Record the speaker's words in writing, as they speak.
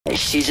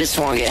She just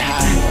wanna get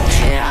high,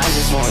 and I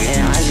just wanna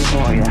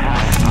get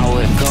high. I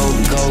would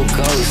go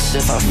ghost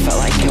if I felt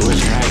like it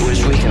was right.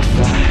 Wish we could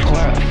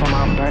fly from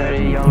my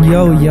birdie.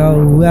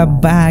 Yo, we're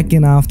back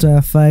in After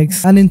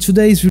Effects, and in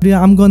today's video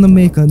I'm gonna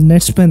make a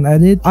NETTSPEND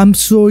edit. I'm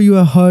sure you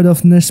have heard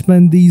of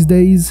NETTSPEND these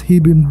days. He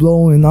been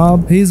blowing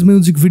up. His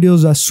music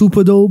videos are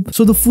super dope.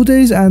 So the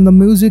footage and the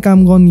music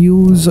I'm gonna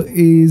use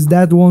is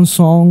that one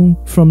song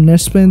from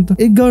NETTSPEND.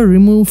 It got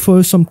removed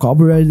for some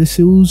copyright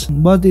issues,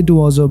 but it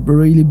was a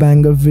really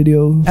banger video.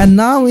 And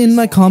now in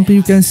my comp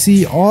you can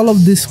see all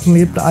of this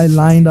clip I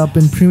lined up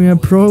in Premiere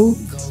Pro.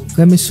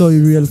 Let me show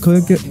you real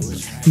quick.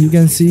 You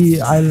can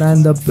see I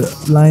lined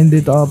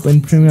it up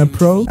in Premiere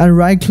Pro, and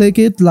right click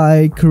it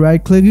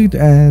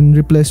and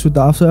replace with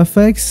After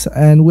Effects,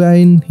 and we're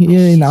in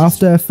here in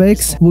After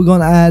Effects. We're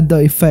gonna add the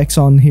effects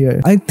on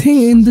here. I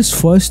think in this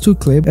first two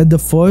clip, at the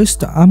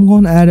first I'm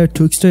gonna add a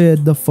Twixtor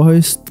at the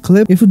first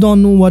clip. If you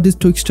don't know what this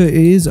Twixtor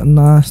is,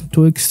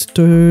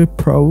 Twixtor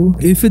Pro.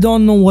 If you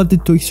don't know what the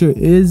Twixtor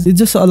is, it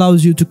just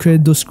allows you to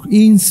create those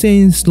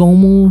insane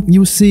slow-mo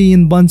you see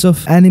in bunch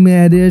of anime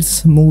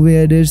edits, movie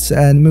edits,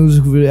 and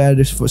music video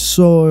edits for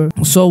sure.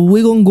 So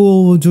we're gonna go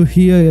over to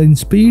here in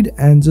speed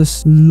and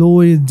just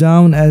lower it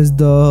down as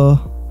the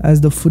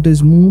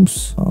footage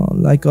moves,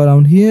 like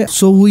around here.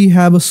 So we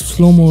have a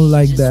slow-mo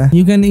like that.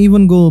 You can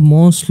even go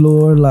more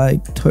slower,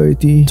 like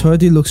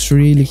 30 looks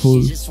really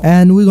cool.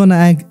 And we're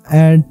gonna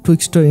add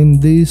Twixtor in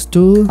these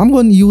two. I'm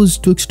gonna use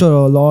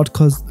Twixtor a lot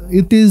because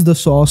it is the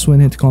sauce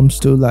when it comes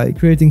to like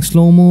creating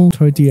slow-mo.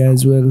 30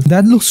 as well.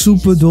 That looks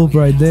super dope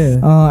right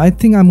there. I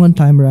think I'm gonna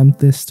time ramp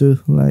this to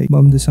like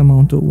bump this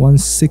amount to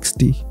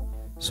 160.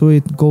 So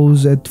it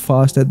goes at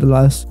fast at the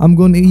last. I'm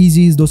going to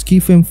easy those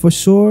keyframes for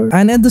sure.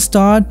 And at the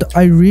start,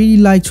 I really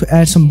like to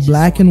add some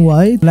black and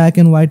white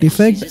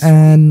effect.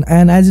 And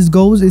as it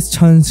goes, it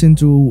turns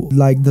into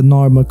like the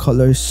normal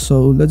colors.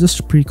 So let's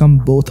just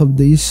pre-comp both of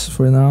these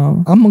for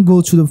now. I'm gonna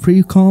go to the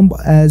pre-comp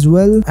as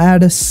well.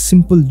 Add a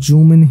simple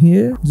zoom in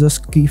here.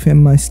 Just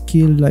keyframe my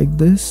scale like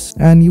this.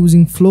 And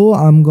using flow,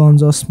 I'm gonna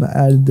just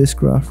add this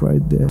graph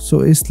right there. So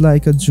it's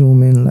like a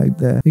zoom in like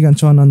that. You can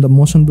turn on the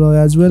motion blur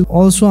as well.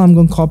 Also, I'm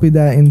gonna copy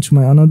that into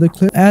my another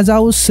clip. As I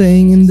was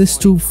saying, in this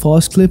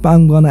first clip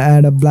I'm gonna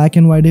add a black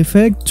and white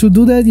effect. To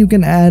do that, you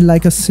can add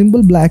like a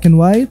simple black and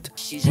white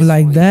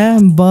like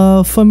that,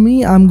 but for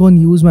me I'm gonna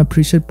use my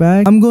preset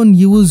pack. I'm gonna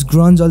use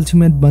Grunge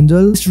Ultimate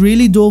Bundle. It's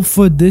really dope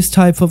for this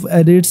type of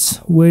edits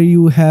where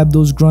you have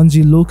those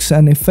grungy looks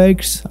and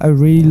effects. I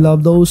really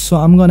love those. So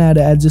I'm gonna add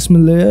an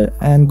adjustment layer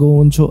and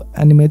go into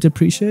animated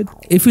preset.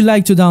 If you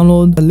like to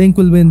download, the link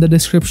will be in the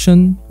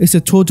description. It's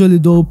a totally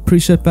dope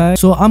preset pack.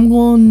 So I'm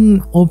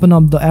gonna open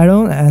up the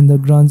add-on and the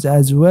grunge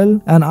as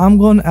well, and I'm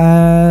gonna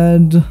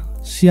add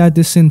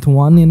CIT Synth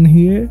 1 in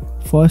here.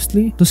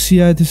 Firstly, the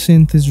CIT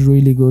Synth is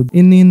really good.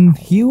 In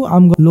hue,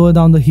 I'm gonna lower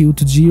down the hue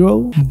to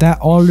 0.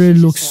 That already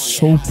looks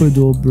super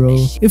dope,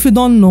 bro. If you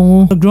don't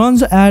know, the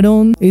grunge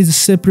add-on is a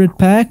separate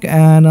pack,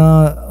 and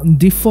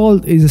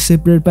default is a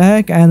separate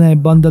pack, and I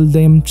bundle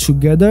them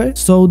together.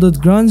 So the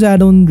grunge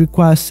add-on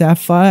requires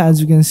sapphire.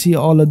 As you can see,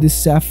 all of these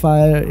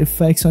sapphire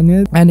effects on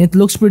it, and it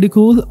looks pretty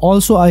cool.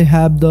 Also, I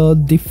have the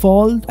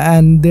default,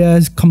 and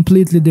there's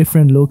completely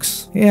different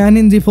looks. Yeah, and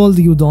in default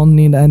you don't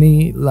need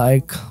any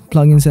like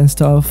plugins and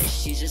stuff,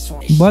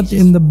 but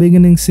in the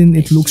beginning scene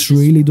it looks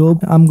really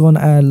dope. I'm gonna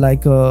add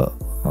like a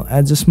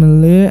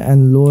adjustment layer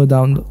and lower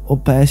down the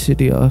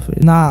opacity of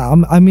it.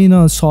 I mean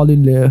a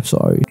solid layer,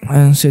 sorry,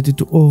 and set it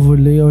to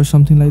overlay or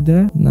something like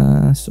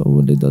that. So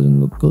overlay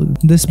doesn't look good.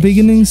 This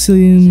beginning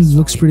scene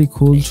looks pretty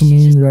cool to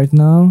me right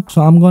now.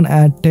 So I'm gonna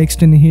add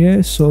text in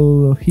here.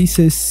 So he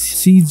says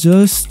she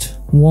just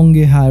won't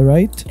get high,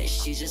 right?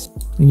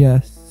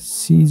 Yes,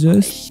 she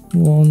just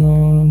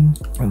wanna,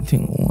 I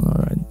think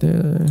wanna right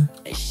there,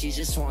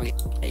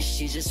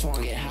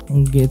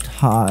 get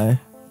high.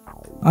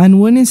 And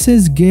when it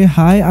says get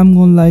high, I'm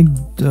gonna like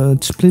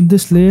split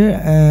this layer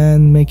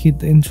and make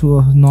it into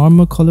a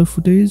normal color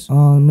footage.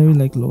 Maybe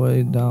like lower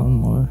it down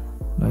more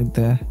like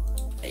that.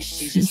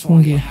 Just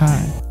wanna get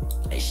high.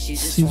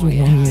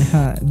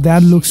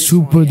 That looks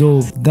super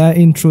dope. That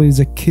intro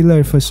is a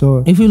killer for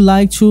sure. If you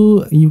like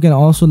to, you can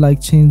also like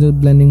change the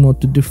blending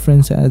mode to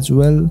difference as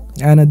well,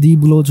 and a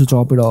deep glow to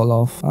top it all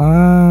off.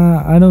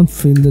 I don't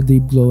feel the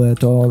deep glow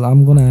at all.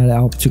 I'm gonna add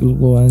optical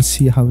glow and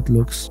see how it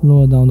looks.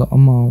 Lower down the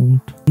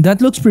amount.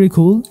 That looks pretty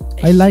cool.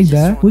 I like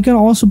that. We can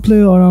also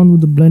play around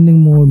with the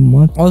blending more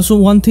much. Also,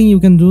 one thing you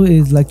can do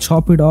is like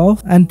chop it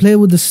off and play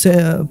with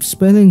the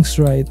spellings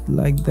right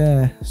like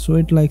that, so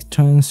it like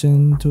turns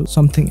into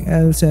something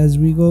else as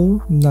we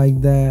go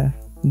like that.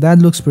 That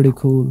looks pretty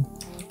cool.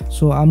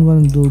 So I'm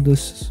gonna do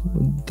this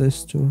with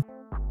this too.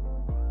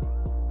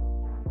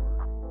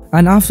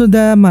 And after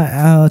that,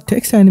 my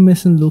text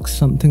animation looks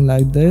something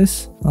like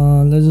this.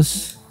 Let's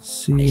just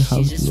see how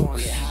it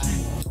looks.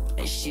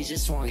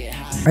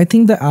 I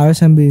think the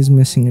RSMB is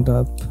messing it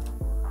up.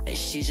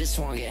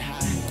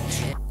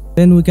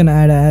 Then we can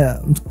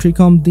add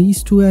pre-comp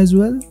these two as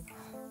well.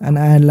 and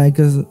add like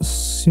a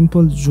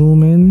simple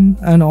zoom in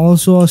and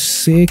also a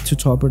shake to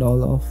top it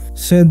all off.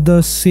 Set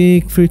the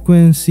shake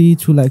frequency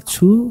to like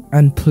 2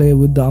 and play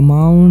with the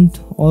amount.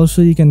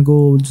 Also you can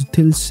go to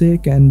tilt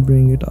shake and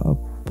bring it up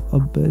a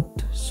bit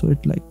so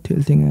it like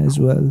tilting as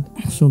well.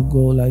 So go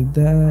like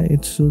that,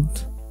 it should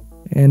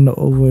end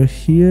over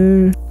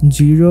here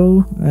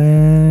 0,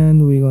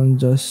 and we're gonna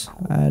just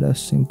add a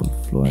simple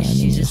flow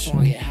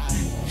animation.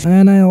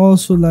 And I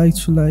also like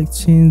to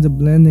change the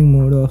blending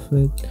mode of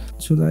it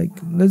to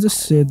let's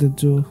just set it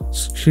to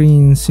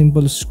screen,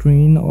 simple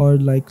screen, or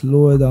like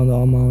lower down the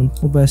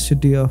amount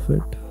opacity of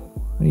it.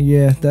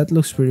 Yeah, that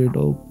looks pretty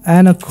dope.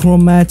 And a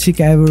chromatic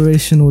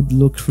aberration would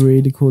look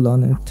really cool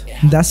on it.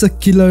 That's a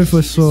killer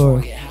for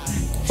sure.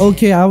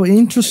 Okay, our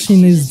intro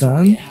scene is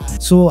done.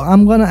 So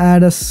I'm gonna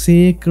add a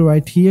shake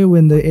right here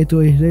when the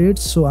 808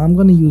 hits. So I'm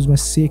gonna use my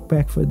shake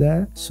pack for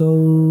that. So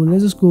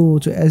let's just go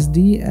to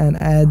SD and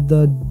add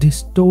the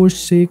distort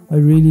shake. I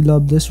really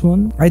love this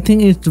one. I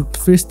think it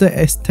fits the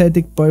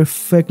aesthetic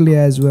perfectly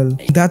as well.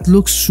 That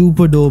looks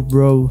super dope,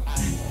 bro.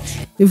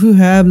 If you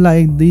have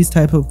like these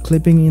type of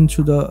clipping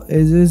into the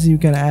edges, you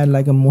can add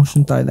like a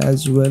motion tile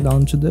as well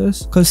onto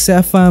this, because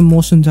Sapphire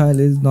motion tile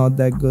is not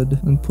that good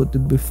and put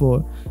it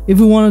before. If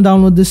you want to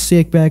download this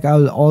shake pack, I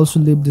will also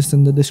leave this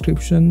in the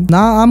description.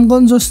 Now I'm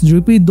gonna just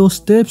repeat those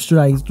steps,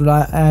 right?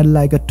 Add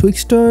like a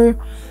Twixtor,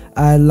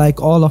 add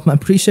like all of my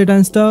preset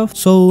and stuff.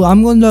 So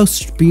I'm gonna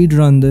speed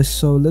run this.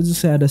 So let's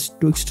just add a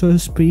Twixtor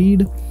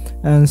speed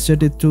and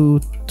set it to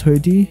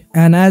 30,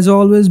 and as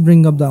always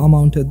bring up the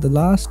amount at the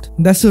last.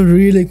 That's a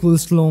really cool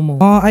slow-mo.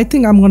 I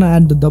think I'm gonna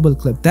add the double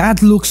clip.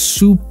 That looks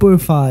super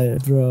fire,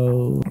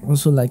 bro.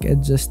 Also like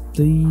adjust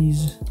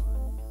these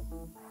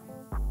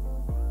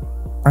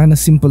and a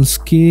simple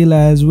scale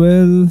as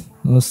well,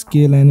 a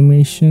scale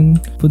animation.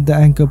 Put the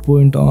anchor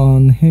point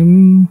on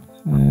him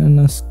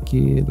and a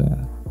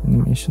scale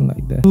animation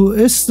like that. So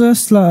it's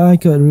just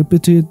like a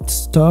repeated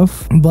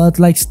stuff, but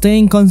like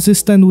staying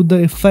consistent with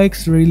the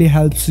effects really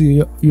helps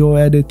your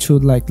edit to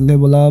like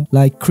level up,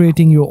 like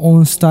creating your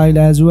own style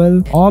as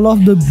well. All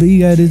of the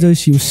big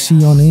editors you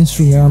see on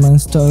Instagram and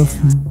stuff,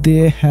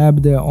 they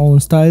have their own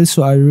style,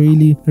 so I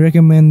really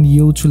recommend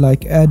you to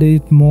like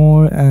edit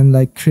more and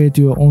like create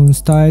your own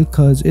style,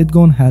 cause it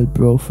gonna help,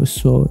 bro, for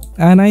sure.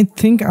 And I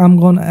think I'm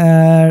gonna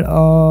add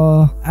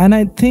and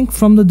I think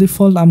from the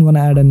default I'm gonna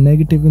add a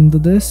negative into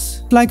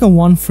this, like a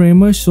one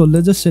framer. So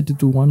let's just set it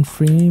to 1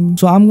 frame.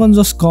 So I'm gonna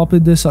just copy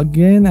this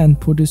again and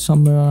put it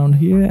somewhere around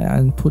here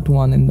and put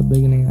one in the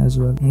beginning as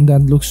well.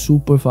 That looks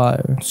super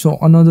fire. So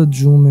another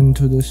zoom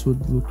into this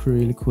would look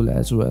really cool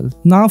as well.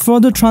 Now for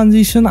the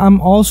transition,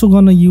 I'm also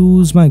gonna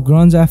use my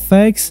grunge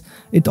FX.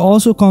 It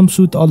also comes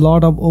with a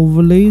lot of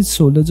overlays,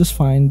 so let's just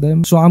find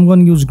them. So I'm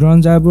gonna use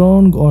grunge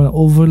background or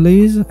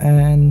overlays,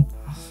 and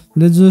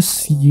let's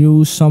just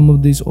use some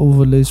of these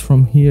overlays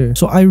from here.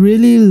 So I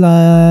really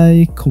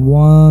like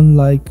one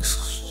like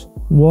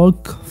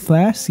work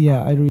fast.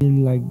 Yeah, I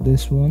really like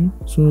this one.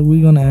 So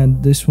we're gonna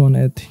add this one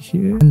at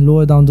here and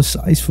lower down the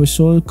size for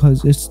sure,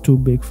 because it's too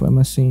big for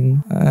my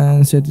scene,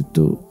 and set it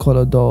to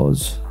color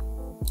doors.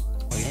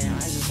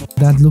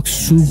 That looks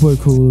super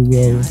cool,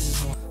 bro.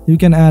 You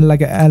can add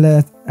like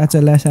a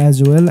HLS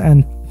as well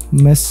and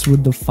mess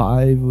with the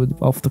 5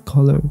 of the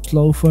color.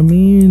 Slow for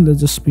me,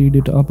 let's just speed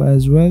it up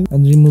as well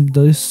and remove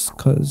this,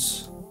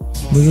 cause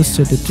we'll just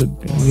set it to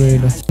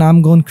red. Now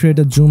I'm going to create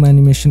a zoom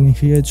animation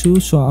here too,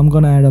 so I'm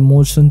gonna add a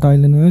motion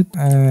tile in it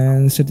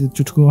and set it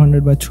to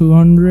 200 by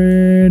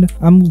 200.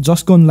 I'm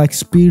just gonna like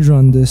speed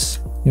run this,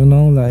 you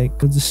know,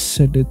 like let's just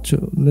set it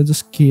to, let's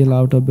just scale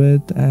out a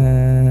bit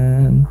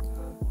and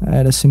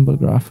add a simple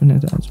graph in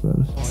it as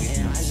well.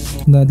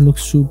 That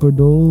looks super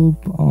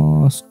dope.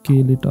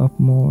 Scale it up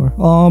more.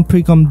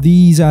 Pre-comp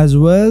these as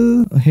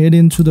well. Head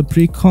into the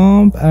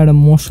pre-comp, add a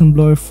motion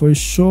blur for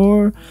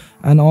sure,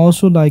 and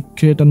also like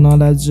create a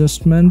null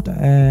adjustment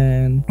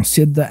and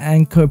set the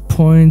anchor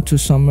point to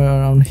somewhere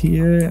around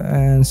here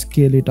and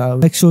scale it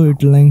out. Make sure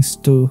it links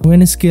to,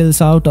 when it scales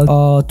out,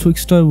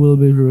 Twixtor will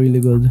be really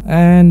good,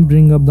 and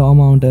bring up the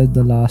amount at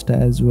the last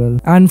as well.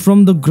 And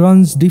from the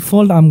grunge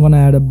default, I'm gonna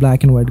add a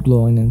black and white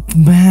glow in it.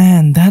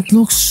 Man, that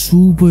looks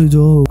super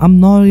dope. I'm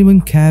not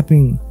even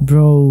capping,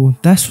 bro.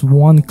 That's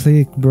one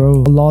click,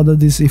 bro. A lot of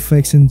these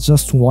effects in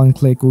just one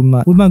click. With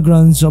my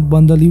grunge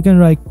bundle, you can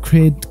like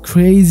create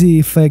crazy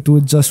effect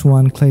with just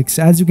one click.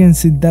 As you can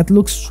see, that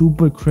looks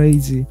super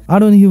crazy. I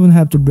don't even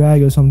have to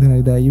brag or something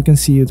like that. You can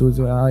see it with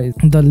your eyes.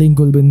 The link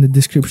will be in the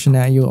description,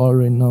 and you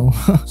already know.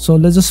 So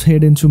let's just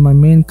head into my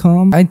main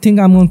comp. I think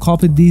I'm gonna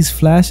copy these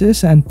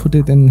flashes and put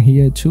it in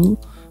here too,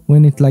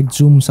 when it like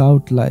zooms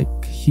out,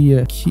 like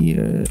here,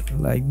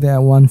 like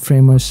there, 1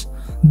 framers.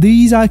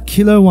 These are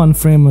killer 1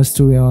 framers,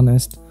 to be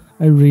honest.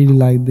 I really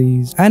like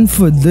these. And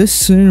for this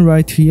scene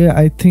right here,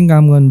 I think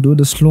I'm gonna do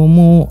the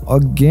slow-mo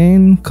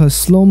again, cause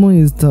slow-mo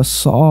is the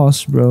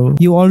sauce, bro.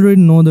 You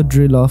already know the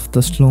drill of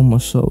the slow-mo,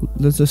 so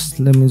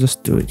let me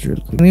just do it real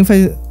quick. And if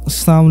I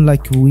sound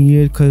like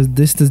weird, cause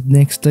this is the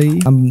next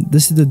day,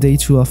 this is the day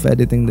 2 of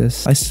editing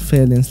this. I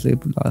fell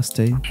asleep last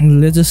day.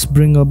 Let's just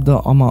bring up the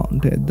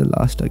amount at the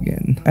last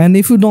again. And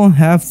if you don't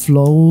have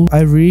flow, I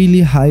really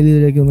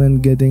highly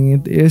recommend getting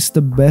it. It's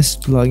the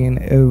best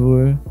plugin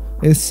ever.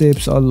 It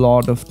saves a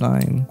lot of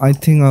time. I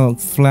think a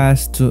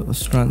flash to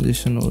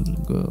transition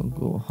would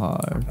go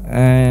hard.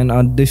 And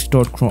a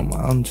distort chroma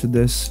onto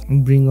this.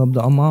 Bring up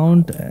the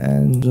amount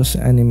and just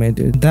animate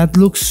it. That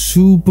looks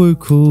super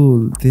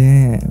cool.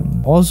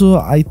 Damn. Also,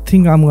 I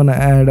think I'm gonna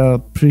add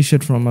a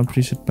preset from my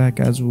preset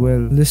pack as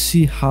well. Let's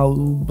see how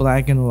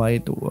black and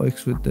white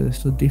works with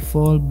this. So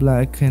default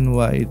black and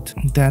white.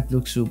 That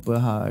looks super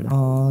hard.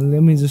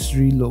 Let me just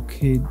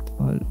relocate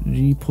or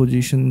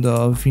reposition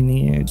the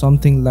vignette.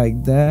 Something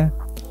like that.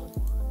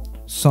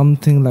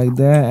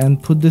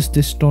 And put this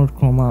distort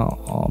chroma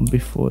on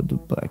before the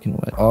black and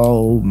white.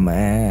 Oh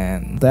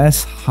man,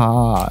 that's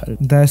hard.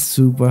 That's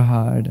super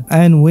hard.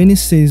 And when it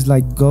says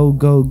like go,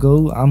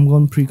 I'm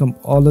gonna pre-comp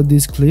all of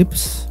these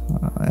clips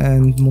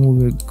and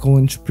go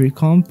into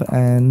pre-comp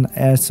and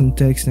add some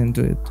text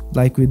into it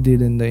like we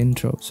did in the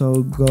intro.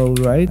 So go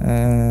right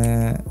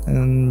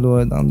and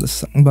lower down the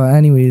side. But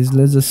anyways,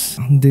 let's just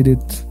did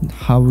it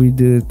how we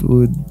did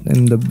it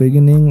in the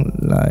beginning,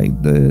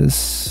 like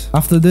this.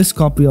 After this,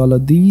 copy all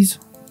of these,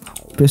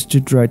 paste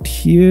it right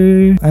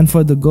here, and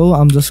for the go,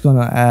 I'm just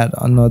gonna add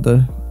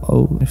another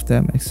O, if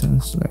that makes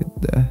sense, right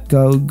there.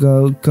 Go,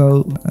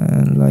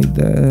 and like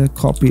that.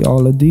 Copy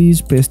all of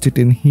these, paste it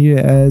in here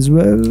as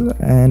well,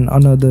 and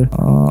another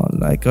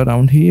like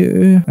around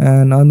here,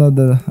 and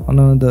another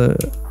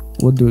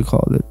what do we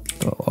call it?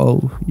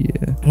 Oh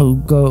yeah. Oh,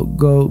 go,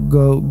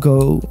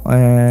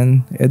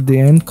 and at the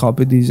end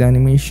copy these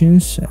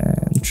animations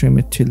and trim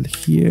it till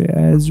here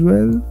as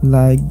well,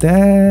 like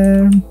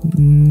that,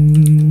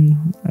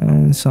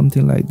 and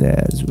something like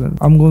that as well.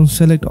 I'm going to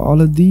select all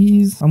of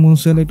these.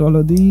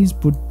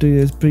 Put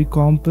the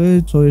pre-comp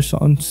it so it's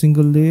on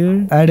single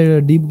layer. Added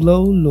a deep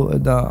glow, lower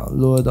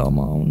the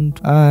amount,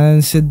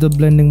 and set the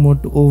blending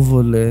mode to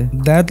overlay.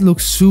 That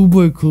looks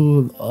super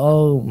cool.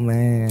 Oh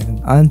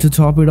man. And to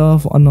top it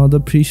off, another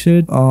preset.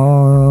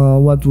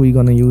 What we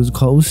gonna use?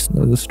 Ghost.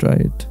 Let's try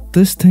it.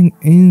 This thing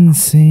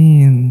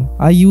insane.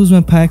 I use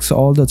my packs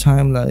all the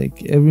time.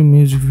 Like every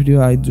music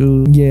video I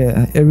do,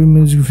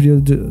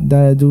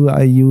 that I do,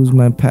 I use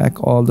my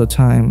pack all the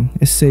time.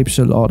 It saves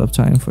a lot of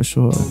time for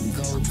sure.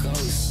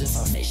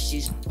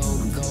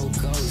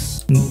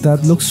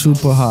 That looks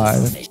super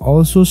hard.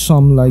 Also,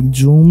 some like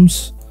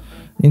zooms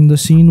in the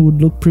scene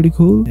would look pretty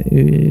cool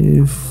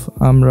if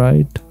I'm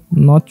right.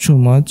 Not too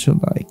much,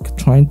 like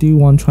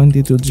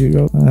 120 to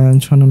 0,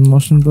 and channel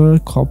motion blur.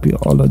 Copy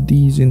all of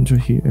these into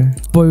here.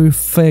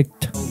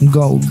 Perfect.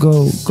 Go,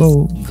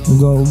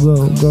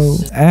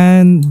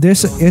 and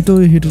there's an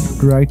 808 hit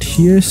right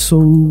here.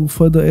 So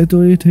for the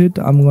 808 hit,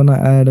 I'm gonna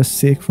add a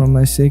sec from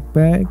my sec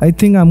pack. I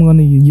think I'm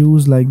gonna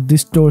use like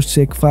distort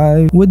sec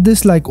 5 with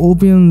this like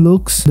opium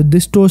looks. The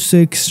distort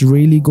 6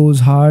 really goes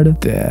hard.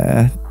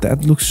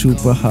 That looks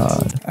super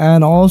hard.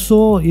 And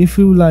also, if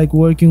you like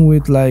working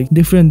with like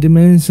different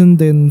dimensions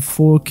than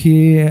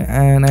 4K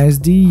and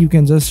SD, you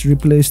can just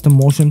replace the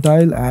motion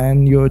tile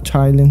and your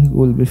tiling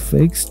will be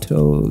fixed.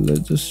 So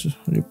let's just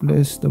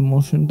replace the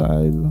motion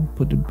tile,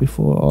 put it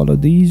before all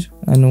of these,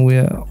 and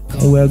we're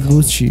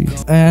Gucci.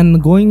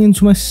 And going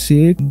into my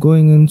sec,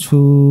 going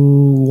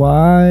into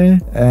Y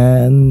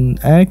and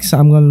X,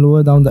 I'm gonna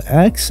lower down the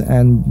X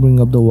and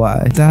bring up the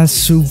Y. That's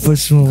super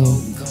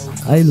smooth.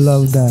 I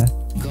love that.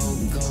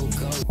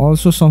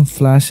 Also some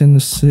flash in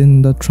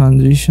the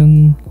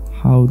transition,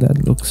 how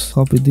that looks.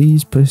 Copy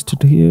these, paste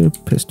it here,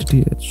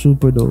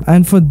 super dope.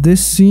 And for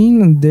this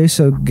scene,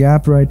 there's a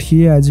gap right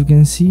here. As you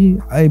can see,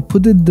 I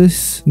put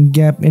this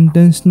gap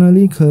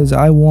intentionally because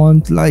I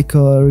want like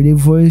a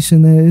reverse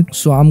in it,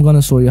 so I'm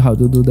gonna show you how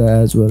to do that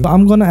as well.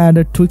 I'm gonna add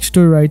a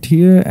twixter right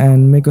here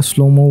and make a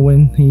slow-mo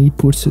when he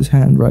puts his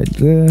hand right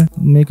there.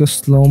 Make a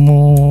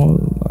slow-mo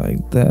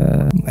like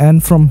that,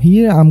 and from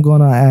here I'm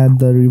gonna add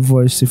the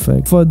reverse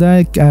effect. For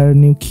that, add a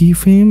new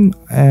keyframe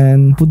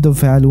and put the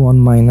value on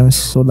minus,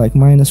 so like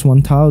minus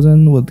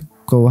 1000 would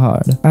go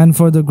hard. And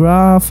for the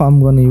graph, I'm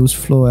gonna use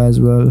flow as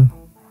well,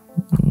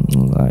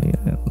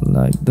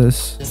 like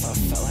this.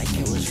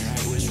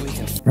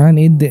 And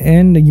at the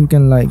end, you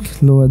can like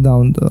lower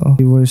down the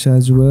reverse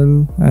as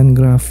well and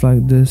graph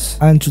like this.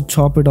 And to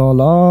chop it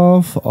all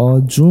off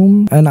or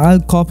zoom, and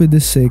I'll copy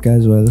this sec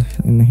as well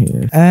in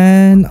here.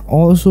 And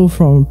also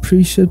from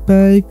preset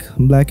pack,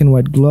 black and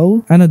white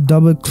glow, and a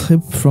double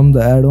clip from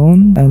the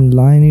add-on and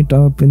line it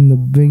up in the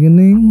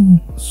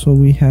beginning, so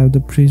we have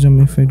the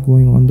prism effect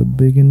going on the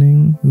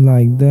beginning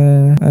like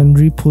that, and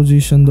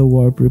reposition the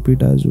warp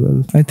repeat as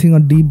well. I think a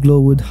deep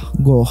glow would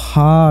go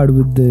hard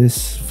with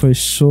this for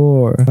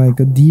sure, like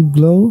a deep deep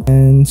glow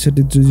and set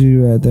it to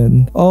 0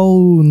 then.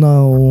 Oh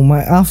no,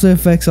 my After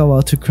Effects are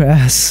about to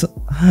crash.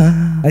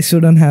 I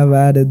shouldn't have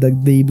added the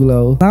deep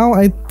glow. Now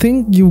I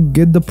think you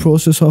get the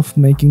process of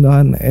making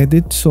an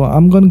edit, so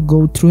I'm gonna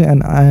go through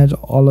and add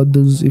all of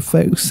those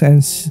effects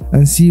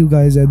and see you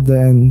guys at the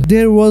end.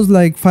 There was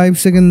like 5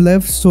 seconds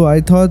left, so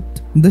I thought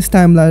this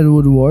timeline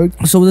would work.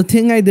 So the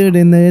thing I did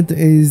in it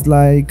is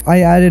like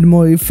I added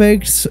more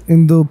effects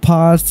in the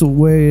parts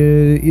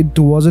where it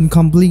wasn't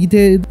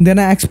completed. Then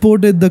I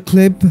exported the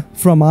clip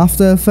from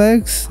After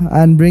Effects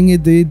and bring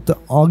it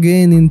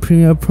again in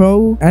Premiere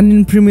Pro. And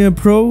in Premiere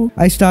Pro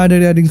I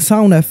started adding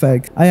sound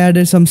effects. I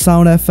added some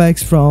sound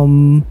effects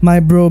from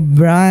my bro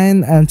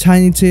Brian and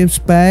Tiny Tips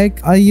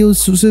pack. I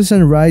used Success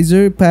and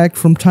Riser pack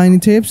from Tiny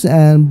Tips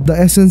and the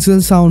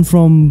Essential sound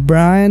from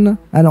Brian,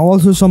 and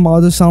also some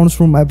other sounds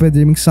from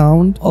Epidemic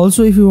Sound.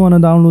 Also, if you want to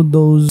download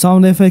those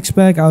sound effects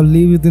pack, I'll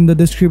leave it in the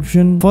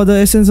description. For the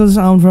Essential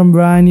sound from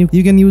Brian,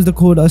 you can use the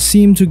code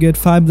ASIM to get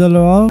 $5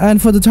 off, and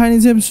for the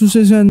Tiny Tips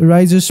Success and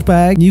Riser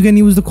pack, you can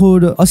use the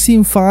code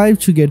ASIM5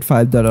 to get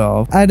 $5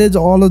 off. Added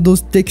all of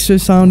those texture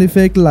sound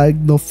effects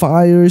like the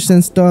fires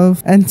and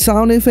stuff, and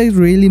sound effects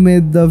really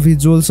made the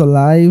visuals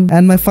alive,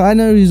 and my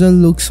final result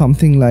looks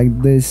something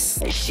like this.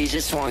 She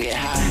just wanna get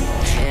high,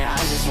 and I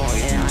just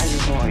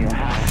wanna get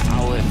high.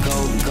 I would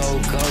go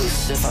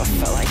ghost if I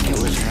felt like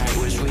it was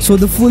right. So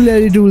the full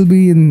edit will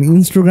be in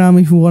Instagram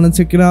if you want to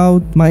check it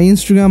out. My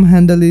Instagram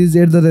handle is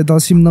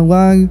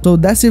 @asimnawag. So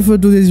that's it for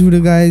today's video,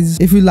 guys.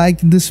 If you like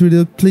this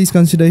video, please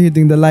consider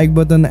hitting the like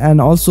button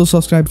and also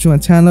subscribe to my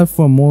channel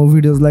for more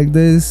videos like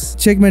this.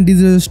 Check my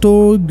digital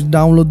store,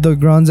 download the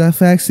Grunge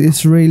FX,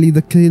 it's really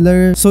the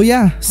killer. So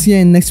yeah, see you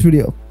in next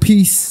video.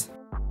 Peace.